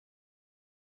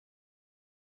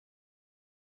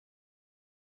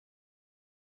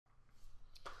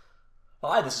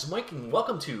Hi, this is Mike, and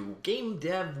welcome to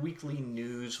GameDev Weekly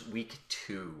News Week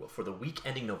 2 for the week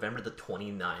ending November the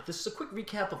 29th. This is a quick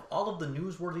recap of all of the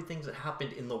newsworthy things that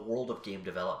happened in the world of game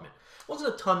development.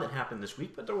 Wasn't a ton that happened this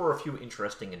week, but there were a few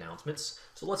interesting announcements,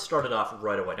 so let's start it off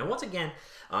right away. Now, once again,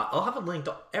 I'll have a link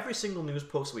to every single news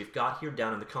post that we've got here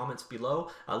down in the comments below,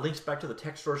 links back to the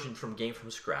text version from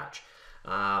GameFromScratch.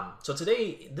 So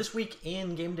today, this week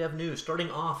in Game Dev News,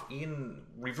 starting off in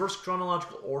reverse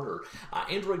chronological order,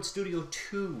 Android Studio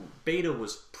 2 beta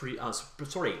was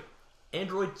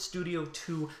Android Studio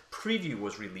 2 preview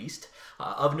was released.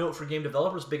 Of note for game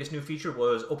developers, biggest new feature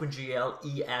was OpenGL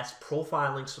ES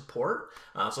profiling support.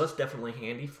 So that's definitely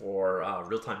handy for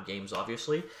real-time games,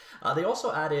 obviously. They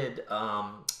also added,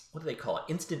 what do they call it?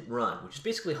 Instant Run, which is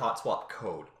basically hot swap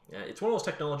code. It's one of those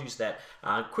technologies that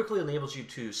quickly enables you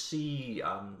to see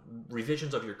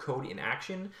revisions of your code in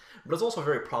action, but it's also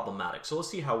very problematic. So let's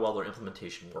see how well their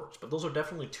implementation works. But those are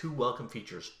definitely two welcome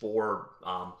features for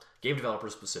game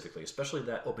developers specifically, especially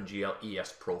that OpenGL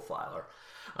ES profiler.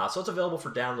 So it's available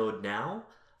for download now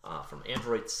from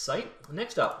Android's site.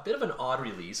 Next up, a bit of an odd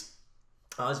release.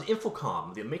 Is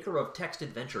Infocom, the maker of text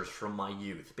adventures from my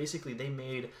youth. Basically, they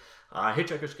made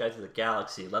Hitchhiker's Guide to the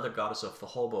Galaxy, Leather Goddess of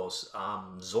Phobos,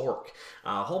 Zork,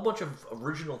 a whole bunch of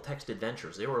original text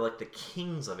adventures. They were like the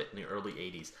kings of it in the early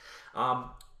 80s.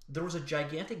 There was a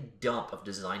gigantic dump of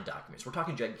design documents. We're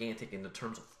talking gigantic in the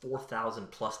terms of 4,000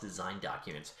 plus design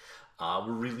documents.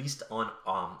 Were released on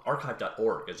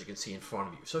archive.org, as you can see in front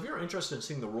of you. So if you're interested in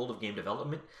seeing the world of game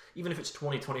development, even if it's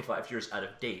 20, 25 years out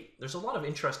of date, there's a lot of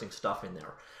interesting stuff in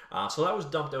there. So that was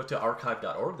dumped out to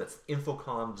archive.org. That's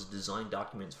Infocom's design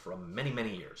documents from many,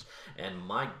 many years. And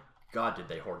my God, did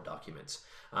they hoard documents.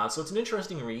 So it's an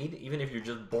interesting read. Even if you're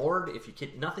just bored, if you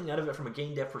get nothing out of it from a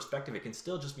game dev perspective, it can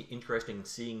still just be interesting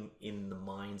seeing in the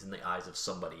minds and the eyes of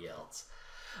somebody else.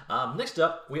 Next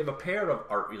up, we have a pair of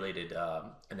art-related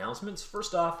announcements.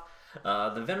 First off,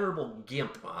 the venerable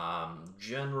GIMP,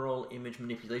 General Image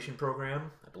Manipulation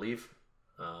Program, I believe.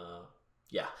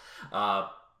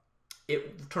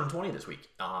 It turned 20 this week,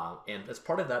 and as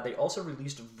part of that, they also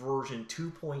released version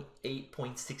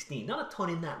 2.8.16. Not a ton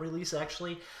in that release,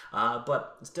 actually,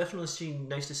 but it's definitely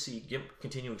nice to see GIMP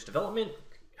continuing its development.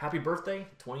 Happy birthday,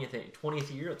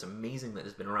 20th year. It's amazing that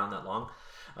it's been around that long.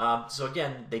 So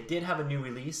again, they did have a new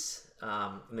release,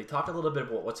 and they talked a little bit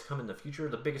about what's coming in the future.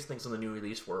 The biggest things on the new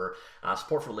release were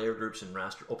support for layer groups and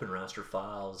open raster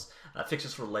files,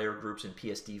 fixes for layer groups and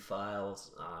PSD files,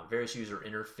 various user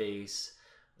interface,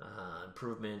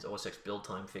 improvements, OS X build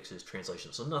time fixes,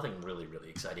 translation. So nothing really, really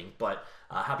exciting, but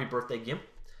happy birthday, GIMP.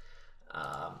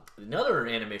 Another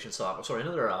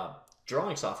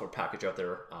drawing software package out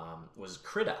there was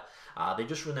Krita. They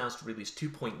just announced release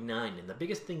 2.9, and the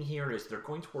biggest thing here is they're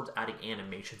going towards adding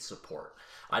animation support.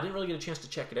 I didn't really get a chance to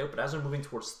check it out, but as they're moving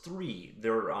towards 3,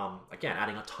 they're again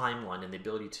adding a timeline and the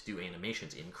ability to do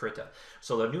animations in Krita.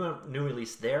 So the new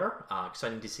release there,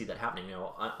 exciting to see that happening. You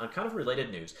know, on kind of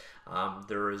related news,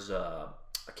 there is a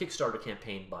Kickstarter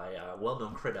campaign by a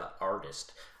well-known Krita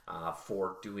artist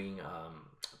for doing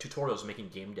tutorials making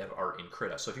game dev art in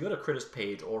Krita. So if you go to Krita's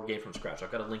page or GameFromScratch,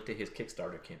 I've got a link to his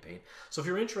Kickstarter campaign. So if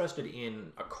you're interested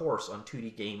in a course on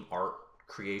 2D game art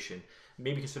creation,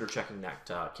 maybe consider checking that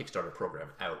Kickstarter program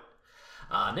out.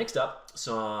 Next up,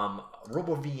 some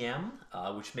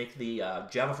RoboVM, which make the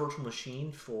Java virtual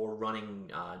machine for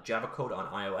running Java code on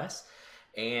iOS,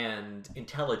 and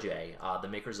IntelliJ, the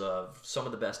makers of some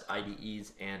of the best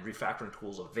IDEs and refactoring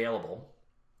tools available.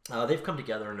 They've come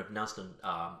together and have announced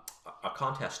a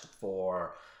contest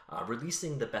for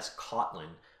releasing the best Kotlin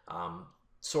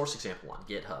source example on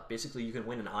GitHub. Basically, you can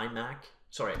win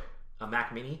a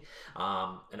Mac Mini,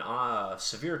 an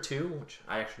Severe 2, which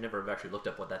I actually never have looked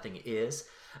up what that thing is,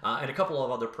 and a couple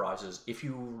of other prizes if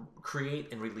you create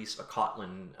and release a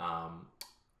Kotlin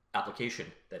application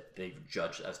that they've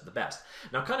judged as the best.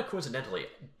 Now, kind of coincidentally,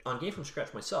 on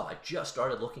GameFromScratch myself, I just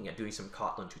started looking at doing some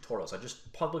Kotlin tutorials. I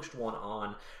just published one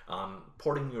on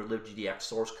porting your libgdx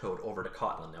source code over to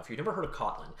Kotlin. Now, if you've never heard of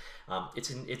Kotlin,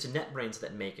 it's NetBrains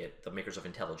that make it, the makers of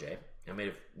IntelliJ. I may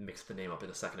have mixed the name up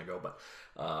a second ago, but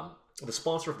the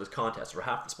sponsor of this contest, or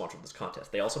half the sponsor of this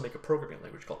contest, they also make a programming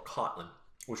language called Kotlin,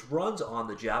 which runs on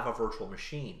the Java virtual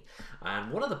machine.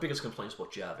 And one of the biggest complaints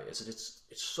about Java is that it's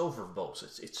so verbose.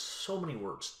 It's so many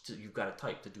words you've got to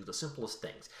type to do the simplest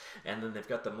things. And then they've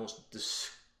got the most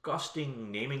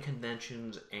disgusting naming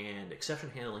conventions and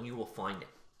exception handling you will find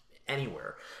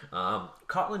anywhere.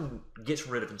 Kotlin gets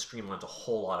rid of and streamlines a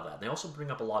whole lot of that. And they also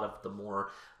bring up a lot of the more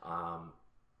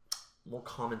more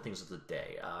common things of the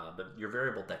day. Your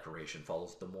variable decoration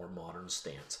follows the more modern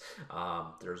stance.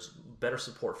 There's better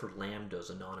support for lambdas,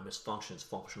 anonymous functions,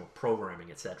 functional programming,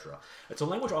 etc. It's a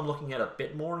language I'm looking at a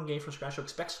bit more in GameFromScratch, so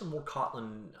expect some more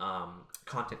Kotlin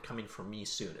content coming from me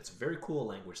soon. It's a very cool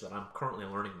language that I'm currently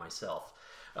learning myself.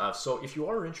 So if you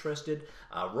are interested,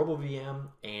 RoboVM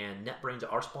and NetBrains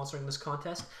are sponsoring this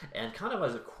contest, and kind of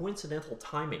as a coincidental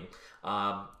timing,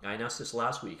 I announced this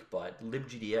last week, but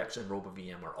LibGDX and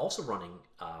RoboVM are also running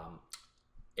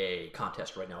a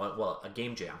contest right now, well, a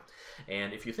game jam.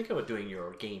 And if you think about doing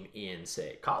your game in,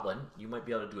 say, Kotlin, you might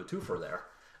be able to do a twofer there.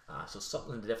 So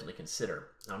something to definitely consider.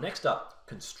 Now next up,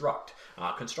 Construct.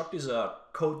 Construct is a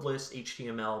codeless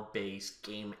HTML-based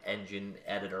game engine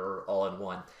editor all in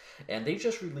one. And they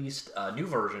just released a new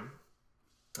version,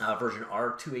 version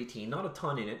R218. Not a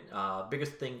ton in it.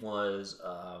 Biggest thing was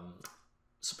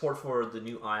support for the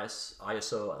new iOS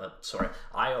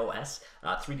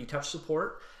 3D touch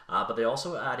support. But they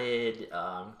also added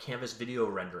canvas video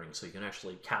rendering, so you can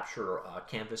actually capture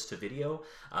canvas to video,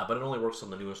 but it only works on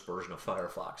the newest version of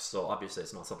Firefox, so obviously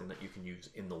it's not something that you can use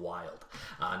in the wild.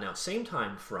 Now, same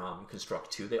time from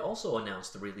Construct 2, they also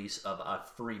announced the release of a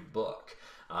free book,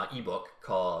 ebook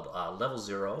called Level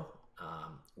 0,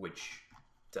 which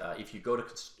if you go to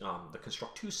the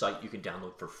Construct 2 site, you can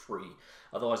download for free.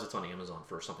 Otherwise, it's on Amazon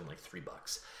for something like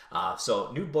 $3.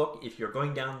 So, new book. If you're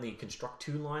going down the Construct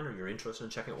 2 line, or you're interested in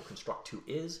checking out what Construct 2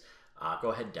 is,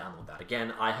 go ahead and download that.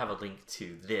 Again, I have a link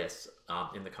to this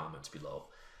in the comments below.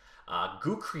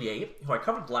 Goo Create, who I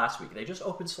covered last week, they just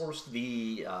open sourced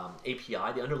the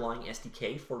API, the underlying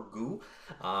SDK for Goo.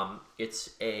 It's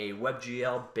a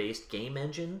WebGL-based game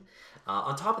engine.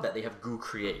 On top of that, they have Goo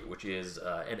Create, which is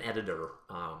an editor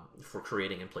for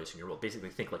creating and placing your world. Basically,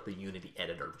 think like the Unity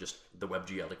editor, just the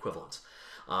WebGL equivalent.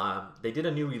 They did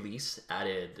a new release,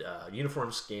 added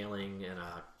uniform scaling and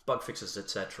bug fixes,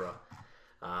 etc.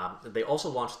 They also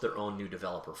launched their own new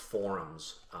developer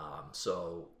forums.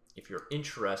 So if you're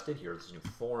interested, here's new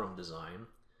forum design.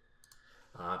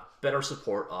 Better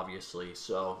support, obviously,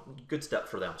 so good step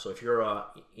for them. So if you're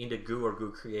into Goo or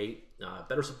Goo Create,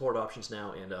 better support options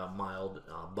now, and a mild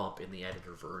bump in the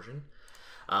editor version.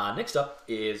 Next up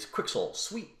is Quixel.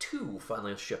 Suite 2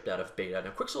 finally shipped out of beta.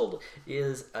 Now, Quixel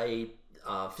is a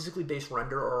physically based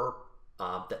renderer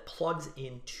that plugs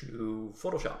into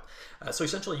Photoshop. So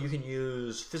essentially you can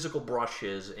use physical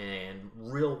brushes and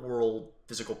real-world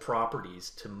physical properties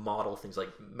to model things like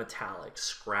metallics,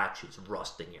 scratches,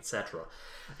 rusting, etc.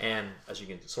 And as you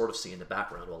can sort of see in the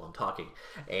background while I'm talking.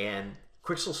 And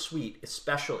Quixel Suite is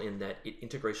special in that it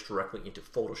integrates directly into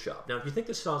Photoshop. Now, if you think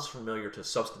this sounds familiar to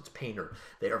Substance Painter,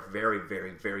 they are very,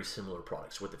 very, very similar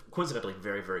products with coincidentally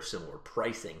very, very similar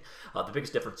pricing. The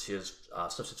biggest difference is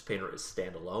Substance Painter is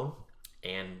standalone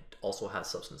and also has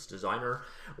Substance Designer,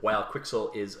 while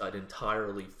Quixel is an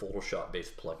entirely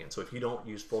Photoshop-based plugin. So if you don't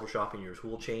use Photoshop in your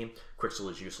toolchain, Quixel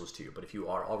is useless to you. But if you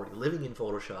are already living in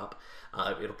Photoshop,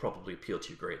 it'll probably appeal to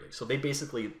you greatly. So they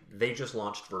just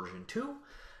launched version 2.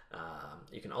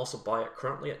 You can also buy it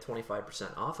currently at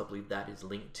 25% off. I believe that is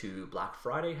linked to Black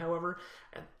Friday, however.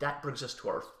 And that brings us to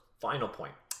our final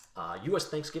point. US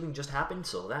Thanksgiving just happened,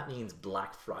 so that means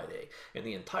Black Friday, and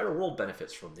the entire world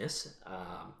benefits from this.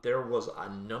 There was a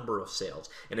number of sales,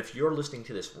 and if you're listening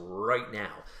to this right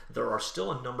now, there are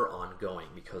still a number ongoing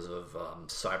because of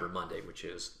Cyber Monday, which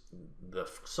is the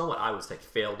somewhat, I would say,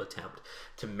 failed attempt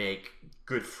to make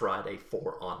Good Friday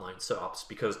for online shops,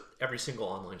 because every single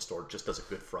online store just does a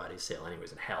Good Friday sale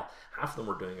anyways, and hell, half of them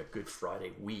were doing a Good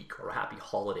Friday week or a Happy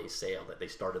Holiday sale that they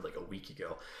started like a week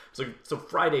ago. So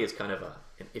Friday is kind of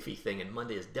an iffy thing, and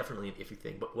Monday is definitely an iffy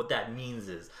thing, but what that means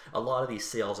is a lot of these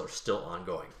sales are still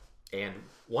ongoing. And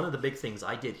one of the big things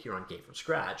I did here on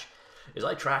GameFromScratch is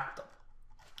I tracked them.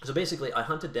 So basically, I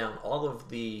hunted down all of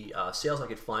the sales I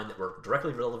could find that were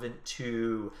directly relevant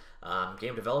to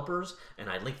game developers,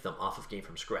 and I linked them off of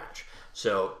GameFromScratch.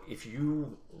 So if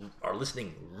you are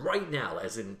listening right now,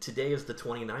 as in today is the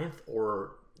 29th,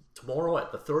 or tomorrow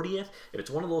at the 30th, if it's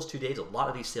one of those 2 days, a lot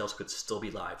of these sales could still be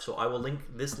live. So I will link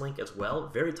this link as well,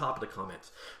 very top of the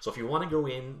comments. So if you want to go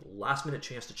in, last minute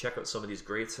chance to check out some of these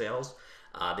great sales,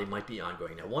 they might be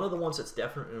ongoing. Now, one of the ones that's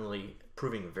definitely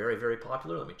proving very, very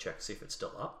popular, let me check to see if it's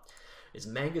still up, is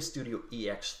Manga Studio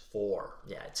EX4.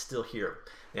 Yeah, it's still here.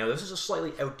 Now, this is a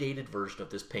slightly outdated version of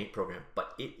this paint program,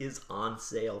 but it is on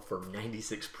sale for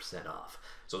 96% off.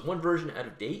 So it's one version out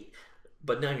of date,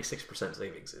 but 96%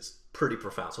 savings is pretty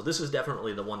profound. So this is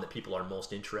definitely the one that people are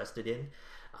most interested in.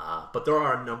 But there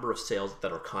are a number of sales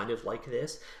that are kind of like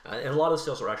this, and a lot of the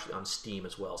sales are actually on Steam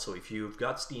as well. So if you've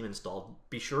got Steam installed,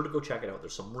 be sure to go check it out.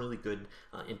 There's some really good,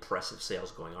 impressive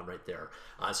sales going on right there.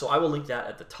 So I will link that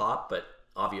at the top, but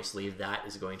obviously that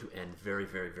is going to end very,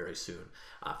 very, very soon.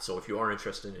 So if you are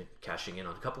interested in cashing in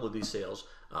on a couple of these sales,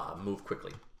 move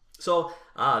quickly. So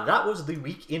that was the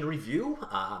week in review.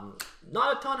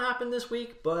 Not a ton happened this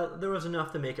week, but there was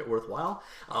enough to make it worthwhile.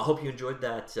 I hope you enjoyed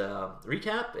that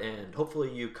recap, and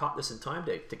hopefully you caught this in time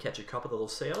to catch a couple of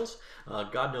those sales.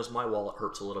 God knows my wallet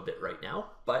hurts a little bit right now,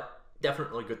 but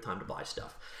definitely a good time to buy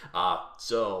stuff.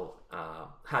 So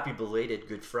happy belated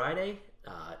Good Friday.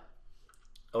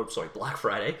 Black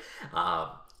Friday.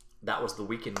 That was the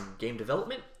week in game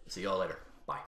development. See y'all later.